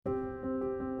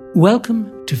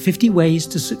Welcome to 50 Ways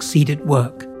to Succeed at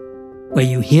Work, where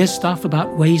you hear stuff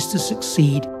about ways to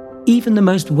succeed even the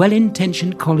most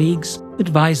well-intentioned colleagues,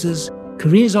 advisors,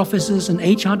 careers officers and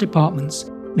HR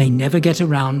departments may never get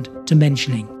around to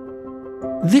mentioning.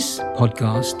 This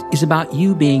podcast is about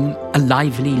you being a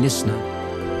lively listener,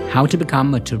 how to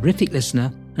become a terrific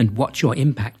listener and watch your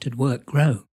impact at work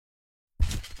grow.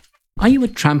 Are you a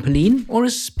trampoline or a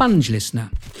sponge listener?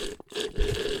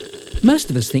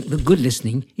 Most of us think that good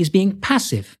listening is being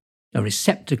passive, a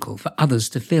receptacle for others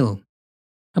to fill.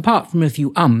 Apart from a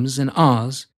few ums and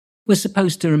ahs, we're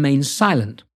supposed to remain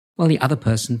silent while the other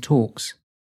person talks.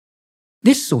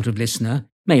 This sort of listener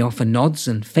may offer nods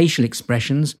and facial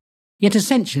expressions, yet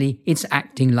essentially it's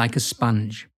acting like a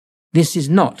sponge. This is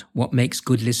not what makes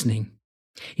good listening.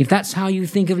 If that's how you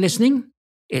think of listening,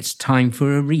 it's time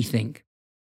for a rethink.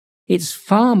 It's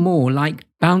far more like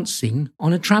bouncing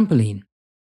on a trampoline.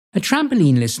 A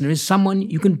trampoline listener is someone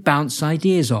you can bounce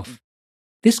ideas off.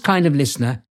 This kind of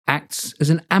listener acts as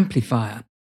an amplifier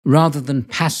rather than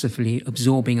passively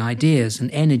absorbing ideas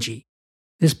and energy.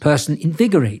 This person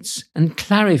invigorates and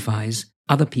clarifies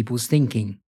other people's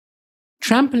thinking.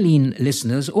 Trampoline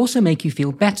listeners also make you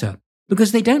feel better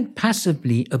because they don't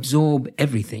passively absorb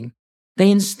everything.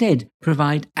 They instead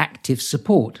provide active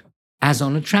support, as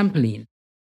on a trampoline.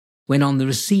 When on the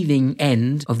receiving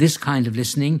end of this kind of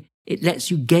listening, it lets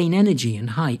you gain energy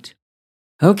and height.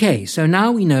 Okay, so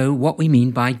now we know what we mean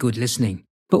by good listening.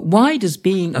 But why does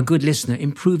being a good listener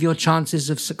improve your chances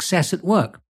of success at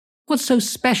work? What's so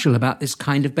special about this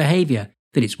kind of behavior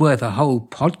that it's worth a whole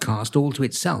podcast all to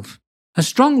itself? A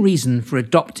strong reason for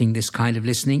adopting this kind of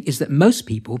listening is that most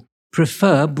people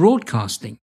prefer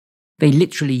broadcasting. They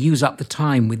literally use up the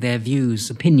time with their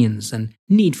views, opinions, and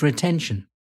need for attention.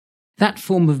 That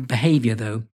form of behavior,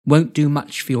 though, won't do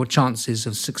much for your chances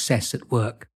of success at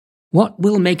work. What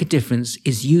will make a difference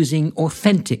is using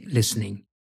authentic listening.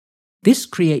 This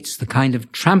creates the kind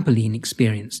of trampoline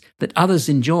experience that others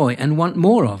enjoy and want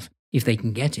more of if they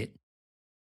can get it.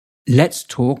 Let's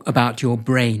talk about your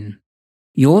brain.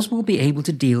 Yours will be able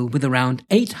to deal with around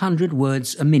 800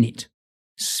 words a minute.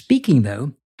 Speaking,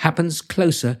 though, happens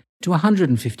closer to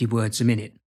 150 words a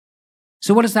minute.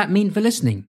 So what does that mean for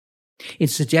listening? It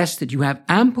suggests that you have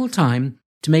ample time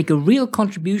to make a real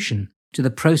contribution to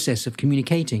the process of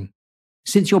communicating.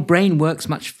 Since your brain works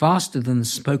much faster than the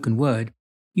spoken word,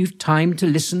 you've time to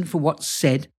listen for what's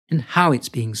said and how it's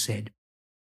being said.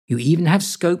 You even have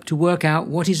scope to work out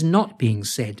what is not being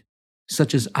said,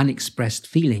 such as unexpressed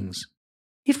feelings.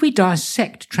 If we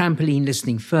dissect trampoline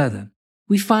listening further,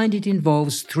 we find it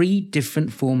involves 3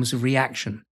 different forms of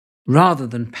reaction, rather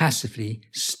than passively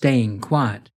staying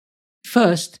quiet.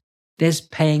 First, there's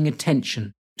paying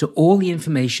attention to all the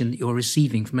information that you're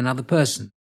receiving from another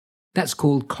person. That's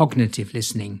called cognitive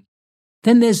listening.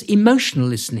 Then there's emotional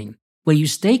listening, where you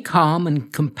stay calm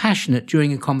and compassionate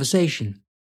during a conversation.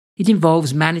 It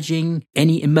involves managing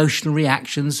any emotional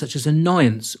reactions such as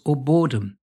annoyance or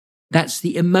boredom. That's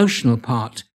the emotional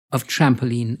part of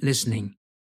trampoline listening.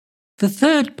 The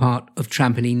third part of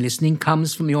trampoline listening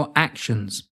comes from your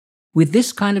actions. With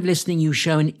this kind of listening, you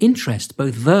show an interest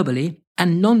both verbally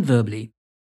and non-verbally.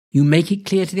 You make it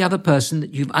clear to the other person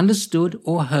that you've understood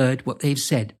or heard what they've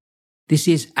said. This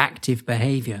is active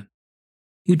behavior.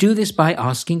 You do this by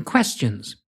asking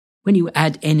questions. When you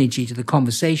add energy to the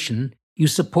conversation, you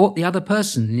support the other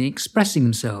person in expressing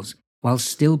themselves while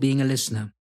still being a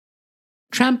listener.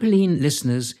 Trampoline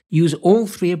listeners use all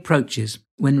 3 approaches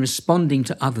when responding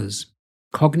to others: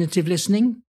 cognitive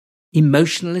listening,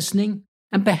 emotional listening,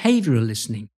 and behavioral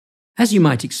listening. As you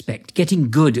might expect, getting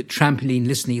good at trampoline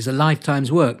listening is a lifetime's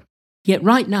work. Yet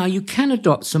right now you can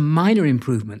adopt some minor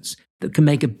improvements that can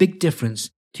make a big difference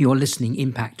to your listening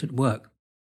impact at work.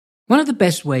 One of the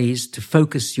best ways to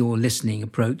focus your listening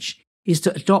approach is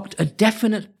to adopt a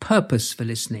definite purpose for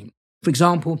listening. For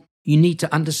example, you need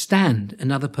to understand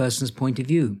another person's point of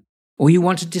view, or you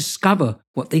want to discover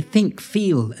what they think,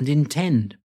 feel, and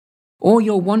intend. Or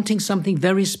you're wanting something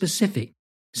very specific,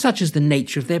 such as the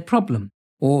nature of their problem,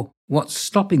 or what's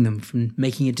stopping them from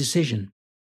making a decision.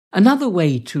 Another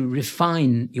way to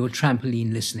refine your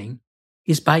trampoline listening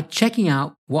is by checking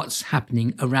out what's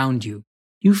happening around you.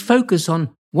 You focus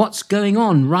on what's going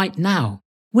on right now.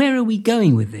 Where are we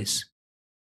going with this?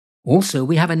 Also,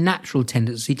 we have a natural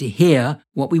tendency to hear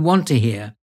what we want to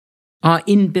hear. Our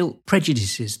inbuilt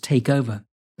prejudices take over.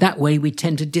 That way we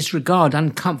tend to disregard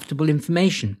uncomfortable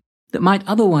information that might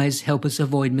otherwise help us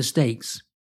avoid mistakes.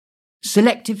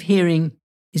 Selective hearing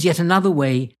is yet another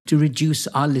way to reduce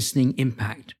our listening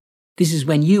impact. This is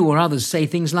when you or others say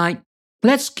things like,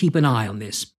 "Let's keep an eye on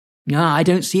this. I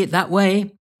don't see it that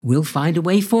way. We'll find a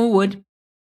way forward."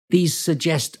 These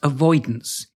suggest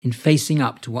avoidance in facing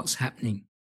up to what's happening.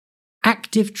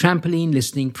 Active trampoline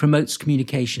listening promotes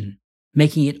communication,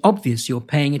 making it obvious you're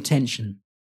paying attention,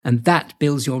 and that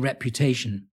builds your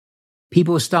reputation.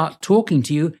 People will start talking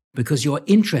to you because you're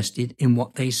interested in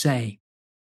what they say.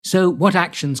 So what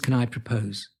actions can I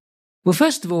propose? Well,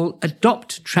 first of all,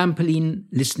 adopt trampoline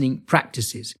listening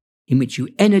practices in which you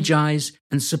energize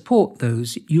and support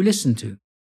those you listen to.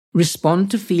 Respond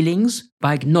to feelings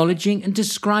by acknowledging and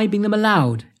describing them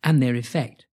aloud and their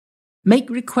effect. Make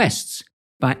requests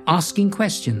by asking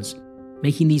questions,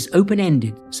 making these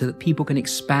open-ended so that people can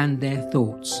expand their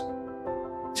thoughts.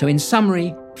 So in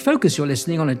summary, focus your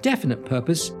listening on a definite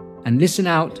purpose and listen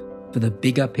out for the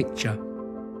bigger picture.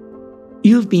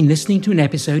 You've been listening to an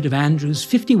episode of Andrew's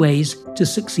 50 Ways to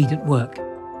Succeed at Work.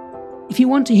 If you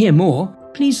want to hear more,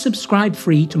 please subscribe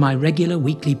free to my regular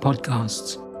weekly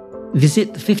podcasts.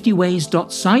 Visit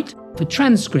the50ways.site for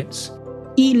transcripts,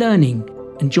 e-learning,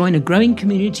 and join a growing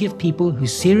community of people who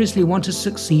seriously want to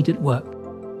succeed at work.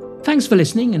 Thanks for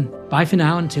listening, and bye for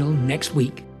now until next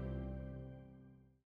week.